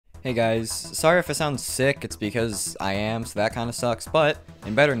Hey guys, sorry if I sound sick, it's because I am, so that kind of sucks, but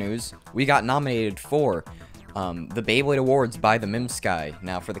in better news, we got nominated for the Beyblade Awards by the Mim Sky.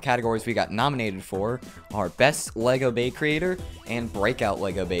 Now, for the categories we got nominated for are Best Lego Bay Creator and Breakout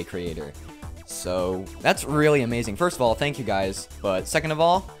Lego Bay Creator. So, that's really amazing. First of all, thank you guys, but second of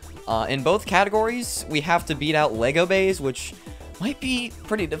all, in both categories, we have to beat out Lego Bays, which might be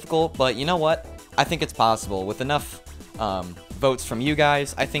pretty difficult, but you know what? I think it's possible. With enough votes from you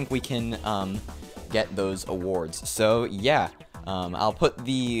guys, I think we can get those awards. So yeah, I'll put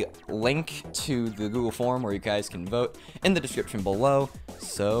the link to the Google form where you guys can vote in the description below.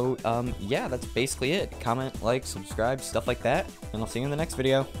 So yeah, that's basically it. Comment, like, subscribe, stuff like that, and I'll see you in the next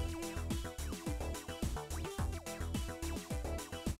video.